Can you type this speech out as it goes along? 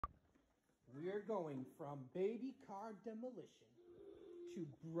we're going from baby car demolition to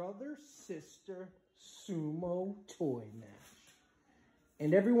brother-sister sumo toy match.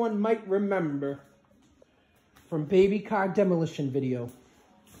 And everyone might remember from baby car demolition video,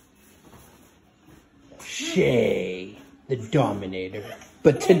 Shea, the Dominator.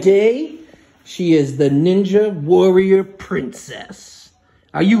 But today, she is the Ninja Warrior Princess.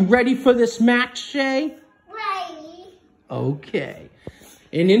 Are you ready for this match, Shea? Ready. Okay.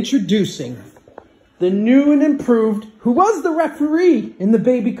 And introducing the new and improved, who was the referee in the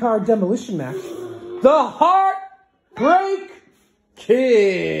baby car demolition match, the Heartbreak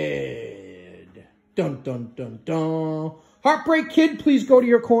Kid. Dun, dun, dun, dun. Heartbreak Kid, please go to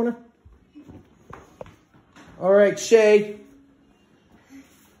your corner. All right, Shea.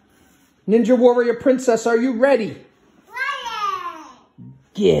 Ninja Warrior Princess, are you ready? Ready.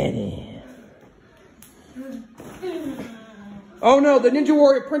 Get in. Oh no, the Ninja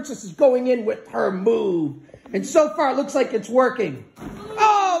Warrior Princess is going in with her move. And so far it looks like it's working.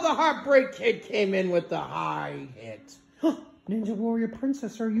 Oh, the Heartbreak Kid came in with the high hit. Ninja Warrior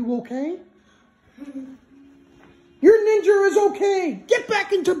Princess, are you okay? Your ninja is okay. Get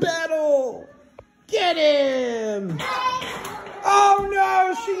back into battle. Get him. Oh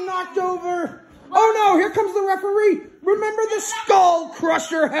no, she knocked over. Oh no, here comes the referee. Remember, the Skull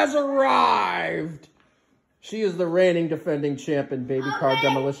Crusher has arrived. She is the reigning defending champ in baby car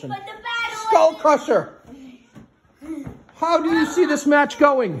demolition. Skull Crusher. How do you see this match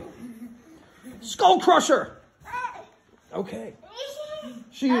going? Skull Crusher. Okay.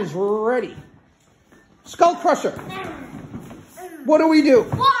 She is ready. Skull Crusher. What do we do?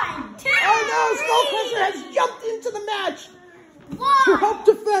 1, 2, Oh no, Skull Crusher has jumped into the match 1, to help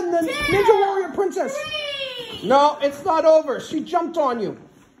defend the 2, Ninja Warrior Princess. 3. No, it's not over. She jumped on you.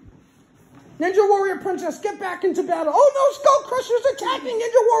 Ninja Warrior Princess, get back into battle. Oh no, Skull Crusher's attacking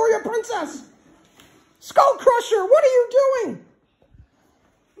Ninja Warrior Princess. Skull Crusher, what are you doing?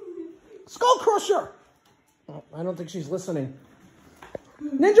 Skull Crusher. Oh, I don't think she's listening.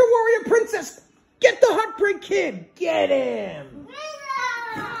 Ninja Warrior Princess, get the Heartbreak Kid. Get him.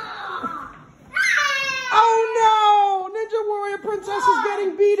 Oh no, Ninja Warrior Princess is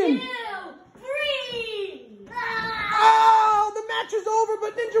getting beaten. 2, 3. Oh, the match is over,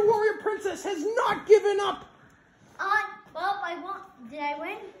 but Ninja Warrior Princess has not given up. Well, I won. Did I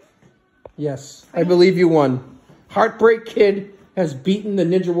win? Yes, I believe you won. Heartbreak Kid has beaten the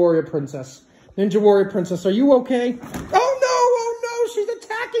Ninja Warrior Princess. Ninja Warrior Princess, are you okay? Oh no, she's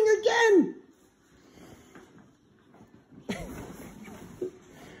attacking again.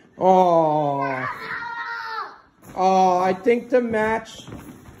 Oh, I think the match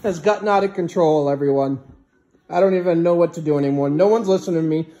has gotten out of control, everyone. I don't even know what to do anymore. No one's listening to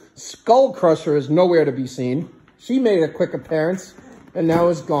me. Skull Crusher is nowhere to be seen. She made a quick appearance and now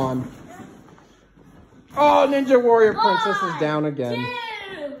is gone. Oh, Ninja Warrior Princess is down again.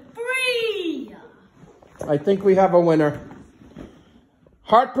 2, 3. I think we have a winner.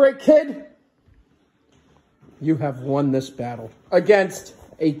 Heartbreak Kid, you have won this battle against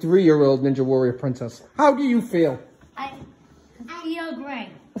a 3-year-old Ninja Warrior Princess. How do you feel? I feel great.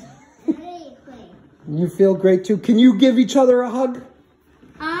 You feel great too. Can you give each other a hug?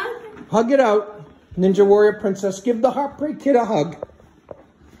 Hug? Hug it out. Ninja Warrior Princess, give the Heartbreak Kid a hug.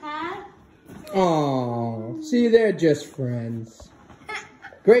 Hug? Oh, see, they're just friends.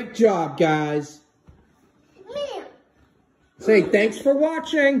 Great job, guys. Say thanks for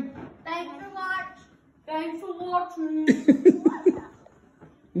watching. Thanks for watching.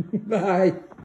 Bye.